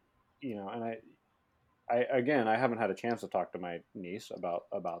 and I again, I haven't had a chance to talk to my niece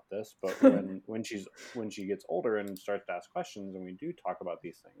about this, but when she gets older and starts to ask questions, and we do talk about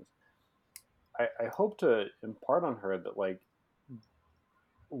these things, I hope to impart on her that like,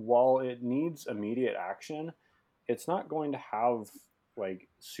 while it needs immediate action, it's not going to have like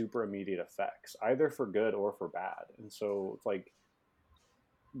super immediate effects, either for good or for bad. And so it's like,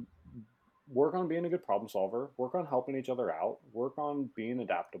 work on being a good problem solver, work on helping each other out, work on being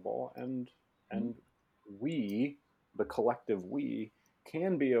adaptable, and we, the collective we,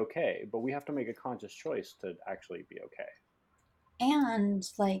 can be okay, but we have to make a conscious choice to actually be okay. And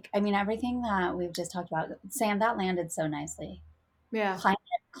like, I mean, everything that we've just talked about, Sam, that landed so nicely. Yeah.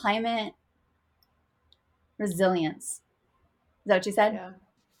 Climate resilience. Is that what you said? Yeah.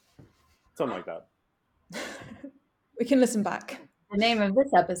 Something like that. We can listen back. The name of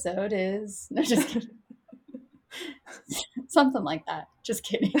this episode is no, just kidding. Something like that. Just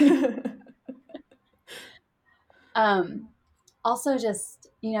kidding. Also, just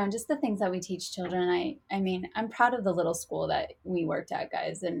just the things that we teach children. I mean, I'm proud of the little school that we worked at,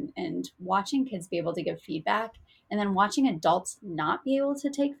 guys, and watching kids be able to give feedback, and then watching adults not be able to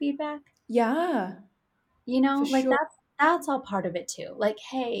take feedback. Yeah, for Like sure. that's all part of it too. Like,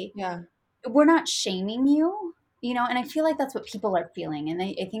 hey, Yeah. we're not shaming you, and I feel like that's what people are feeling. And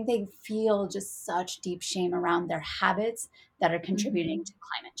I think they feel just such deep shame around their habits that are contributing to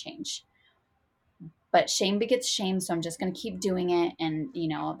climate change. But shame begets shame. So I'm just going to keep doing it. And,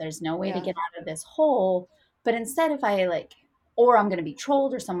 there's no way to Yeah. get out of this hole. But instead, if I or I'm going to be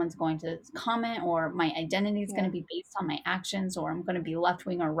trolled, or someone's going to comment, or my identity is going Yeah. to be based on my actions, or I'm going to be left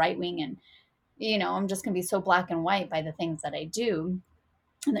wing or right wing. And, I'm just going to be so black and white by the things that I do.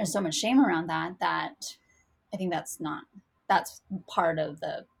 And there's so much shame around that I think that's part of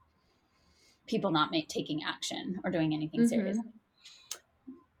the people not taking action or doing anything serious.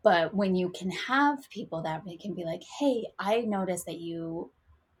 But when you can have people that can be like, hey, I noticed that you're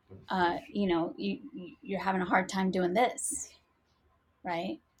having a hard time doing this,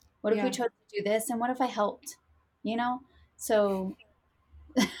 right? What if we Yeah. chose to do this, and what if I helped? So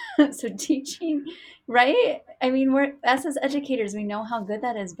so teaching, right? I mean, we're us as educators, we know how good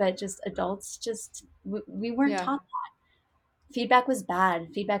that is, but just adults, we weren't Yeah. taught that. Feedback was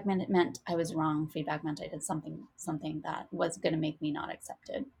bad. Feedback meant I was wrong. Feedback meant I did something that was going to make me not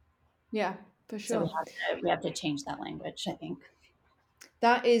accepted. Yeah, for So sure. we have to change that language, I think.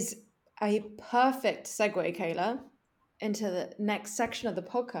 That is a perfect segue, Kayla, into the next section of the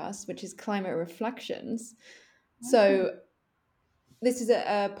podcast, which is climate reflections. So this is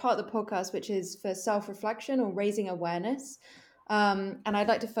a part of the podcast which is for self-reflection or raising awareness. And I'd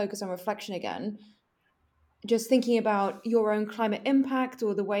like to focus on reflection again. Just thinking about your own climate impact,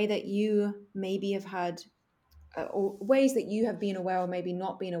 or the way that you maybe have had, or ways that you have been aware or maybe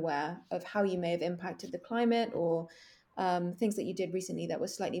not been aware of how you may have impacted the climate, or things that you did recently that were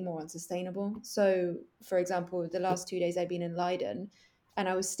slightly more unsustainable. So, for example, the last 2 days I've been in Leiden, and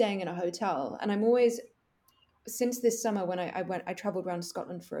I was staying in a hotel, and I'm always, since this summer when I traveled around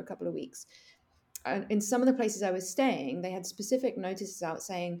Scotland for a couple of weeks, and in some of the places I was staying, they had specific notices out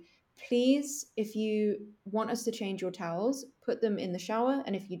saying, please, if you want us to change your towels, put them in the shower.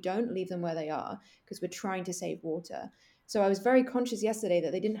 And if you don't, leave them where they are, because we're trying to save water. So I was very conscious yesterday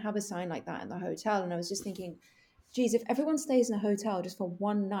that they didn't have a sign like that in the hotel. And I was just thinking, geez, if everyone stays in a hotel just for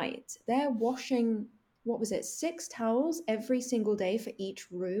one night, they're washing, what was it, 6 towels every single day for each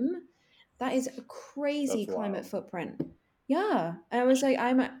room. That is a crazy That's climate wild. footprint. Yeah. And I was like,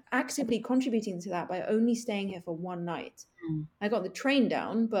 I'm actively contributing to that by only staying here for one night. I got the train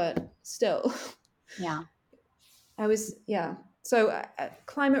down, but still. Yeah. Yeah. So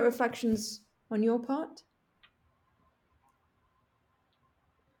climate reflections on your part?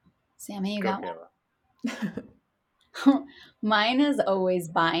 Sammy, you Go, got Kayla. one? Mine is always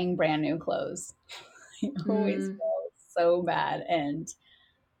buying brand new clothes. I always Mm, feel so bad. And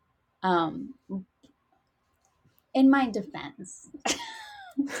um, in my defense,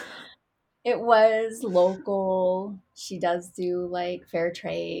 it was local. She does do like fair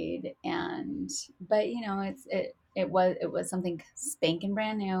trade, and but it was something spanking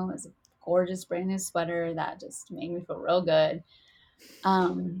brand new. It was a gorgeous brand new sweater that just made me feel real good.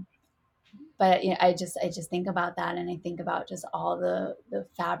 Um, but I just think about that, and I think about just all the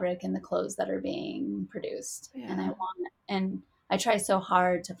fabric and the clothes that are being produced, and yeah. I try so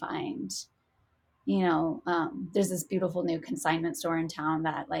hard to find, there's this beautiful new consignment store in town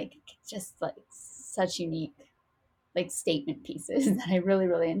that like just like such unique like statement pieces that I really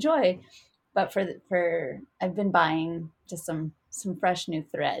really enjoy. But for I've been buying just some fresh new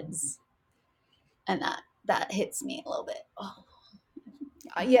threads, and that hits me a little bit. Oh,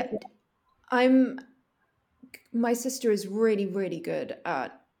 Yeah, I'm my sister is really really good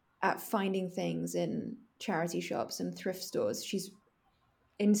at finding things in charity shops and thrift stores. She's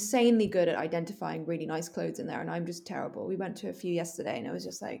insanely good at identifying really nice clothes in there, and I'm just terrible. We went to a few yesterday and I was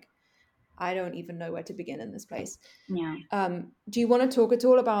just like, I don't even know where to begin in this place. yeah. Do you want to talk at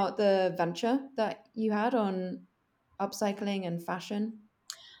all about the venture that you had on upcycling and fashion?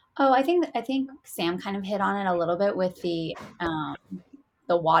 Oh, I think Sam kind of hit on it a little bit with the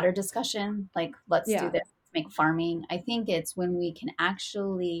water discussion. Like, let's do Yeah. this, let's make farming. I think it's when we can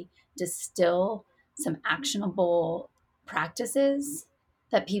actually distill some actionable practices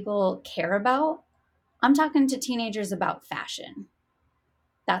that people care about. I'm talking to teenagers about fashion.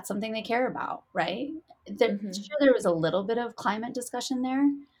 That's something they care about, right? Hmm. Sure, there was a little bit of climate discussion there,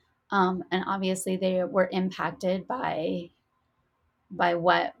 and obviously they were impacted by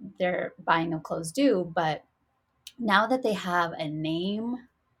what their buying of clothes do. But now that they have a name,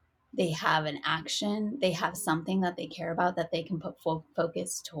 they have an action, they have something that they care about that they can put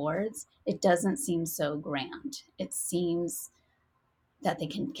focus towards, it doesn't seem so grand. It seems that they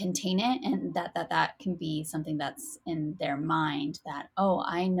can contain it, and that can be something that's in their mind, that, oh,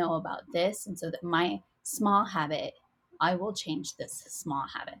 I know about this, and so that my small habit, I will change this small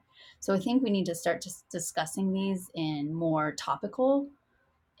habit. So I think we need to start just discussing these in more topical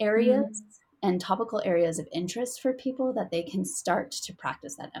areas Mm, and topical areas of interest for people, that they can start to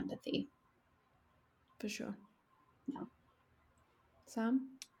practice that empathy. for sure. Yeah. Sam?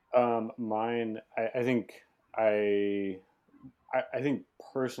 Mine, I think I, I think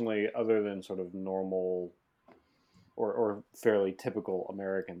personally, other than sort of normal or fairly typical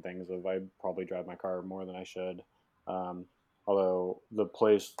American things of I probably drive my car more than I should. Um, Although the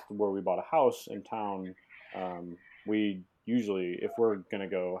place where we bought a house in town, we usually, if we're gonna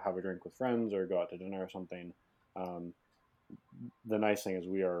go have a drink with friends or go out to dinner or something, um, the nice thing is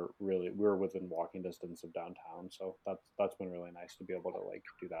we're within walking distance of downtown, so that's been really nice to be able to like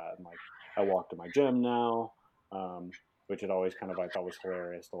do that. And like I walk to my gym now, um, which it always kind of I thought was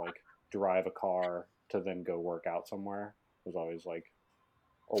hilarious to like drive a car to then go work out somewhere was always like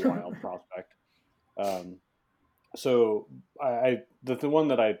a wild prospect. Um, so the one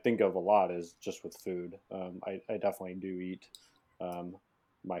that I think of a lot is just with food. I definitely do eat um,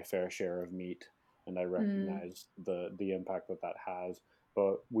 my fair share of meat, and I Mm, recognize the impact that that has.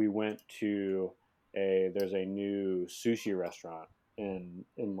 But we went to a there's a new sushi restaurant in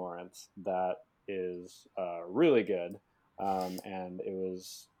Lawrence that is really good, and it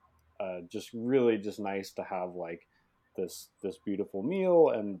was just really just nice to have like this beautiful meal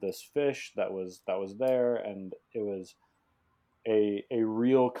and this fish that was there, and it was a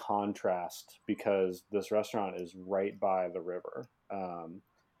real contrast because this restaurant is right by the river,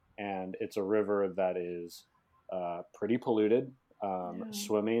 and it's a river that is pretty polluted. yeah.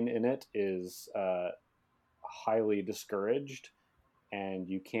 Swimming in it is highly discouraged, and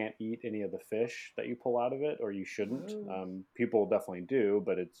you can't eat any of the fish that you pull out of it, or you shouldn't. Oh. People definitely do,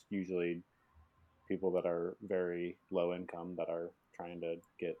 but it's usually people that are very low income that are trying to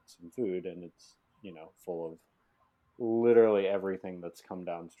get some food, and it's full of literally everything that's come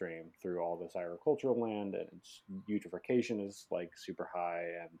downstream through all this agricultural land, and its eutrophication is like super high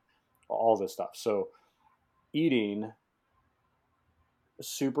and all this stuff. So eating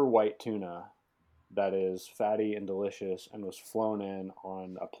super white tuna that is fatty and delicious and was flown in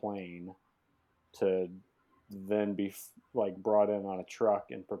on a plane to then be like brought in on a truck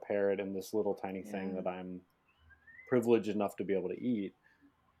and prepared in this little tiny thing Yeah. that I'm privileged enough to be able to eat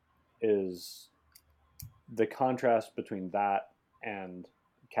is the contrast between that and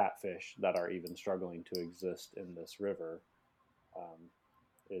catfish that are even struggling to exist in this river, um,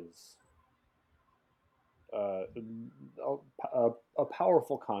 is a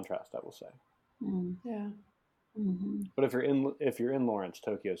powerful contrast, I will say. Mm. Yeah. Mm-hmm. But if you're in Lawrence,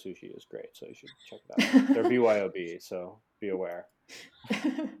 Tokyo Sushi is great, so you should check it out. They're BYOB, so be aware.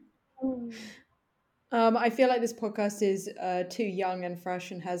 I feel like this podcast is too young and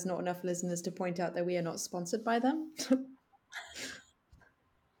fresh and has not enough listeners to point out that we are not sponsored by them.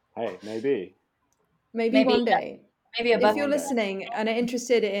 Hey, maybe. Maybe one day. Maybe a If bucket. you're One day. listening and are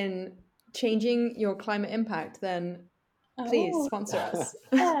interested in changing your climate impact, then please Oh, sponsor us.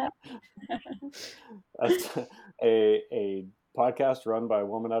 yeah. That's a podcast run by a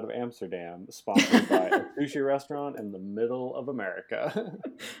woman out of Amsterdam, sponsored by a sushi restaurant in the middle of America.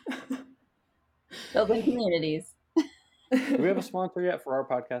 Building communities. Do we have a sponsor yet for our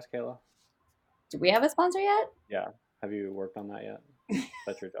podcast, Kayla? Do we have a sponsor yet? Yeah. Have you worked on that yet?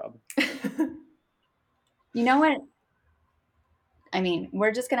 That's your job. You know what? I mean,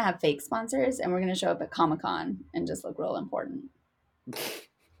 we're just going to have fake sponsors and we're going to show up at Comic-Con and just look real important.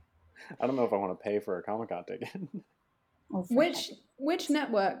 I don't know if I want to pay for a Comic-Con ticket. Oh, Which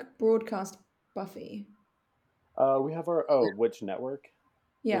network broadcast Buffy? We have our which network?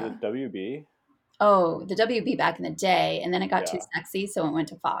 Yeah. Is it WB? Oh, the WB back in the day, and then it got too Yeah. sexy, so it went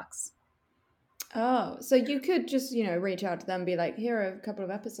to Fox. Oh, so you could just, reach out to them and be like, here are a couple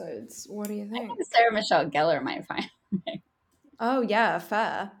of episodes. What do you I think? think Sarah Michelle Gellar might find. Oh, yeah,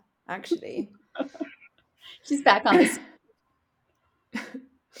 fair, actually. She's back on this.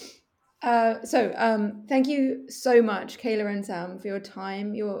 Thank you so much, Kayla and Sam, for your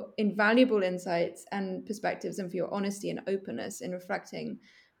time, your invaluable insights and perspectives, and for your honesty and openness in reflecting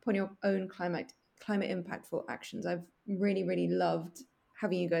upon your own climate impactful actions. I've really, really loved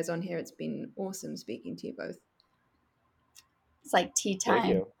having you guys on here. It's been awesome speaking to you both. It's like tea Thank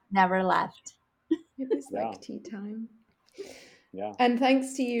time. you. Never left. It was Yeah. like tea time. Yeah. And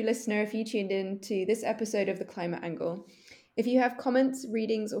thanks to you, listener, if you tuned in to this episode of The Climate Angle. If you have comments,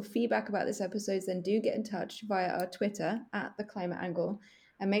 readings, or feedback about this episode, then do get in touch via our Twitter at The Climate Angle,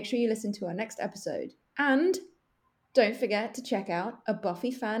 and make sure you listen to our next episode. And don't forget to check out A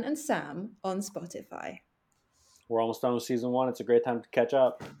Buffy Fan and Sam on Spotify. We're almost done with season 1. It's a great time to catch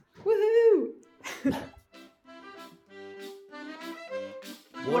up. Woohoo!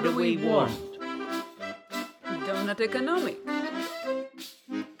 What do we want? Donut economic.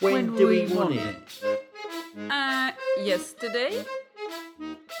 When do we want it? Yesterday?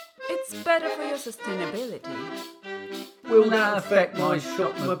 It's better for your sustainability. Will that affect my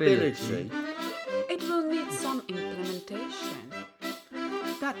shop mobility? It will need some implementation.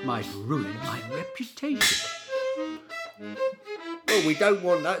 That might ruin my reputation. Well, we don't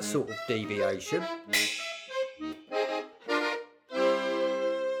want that sort of deviation.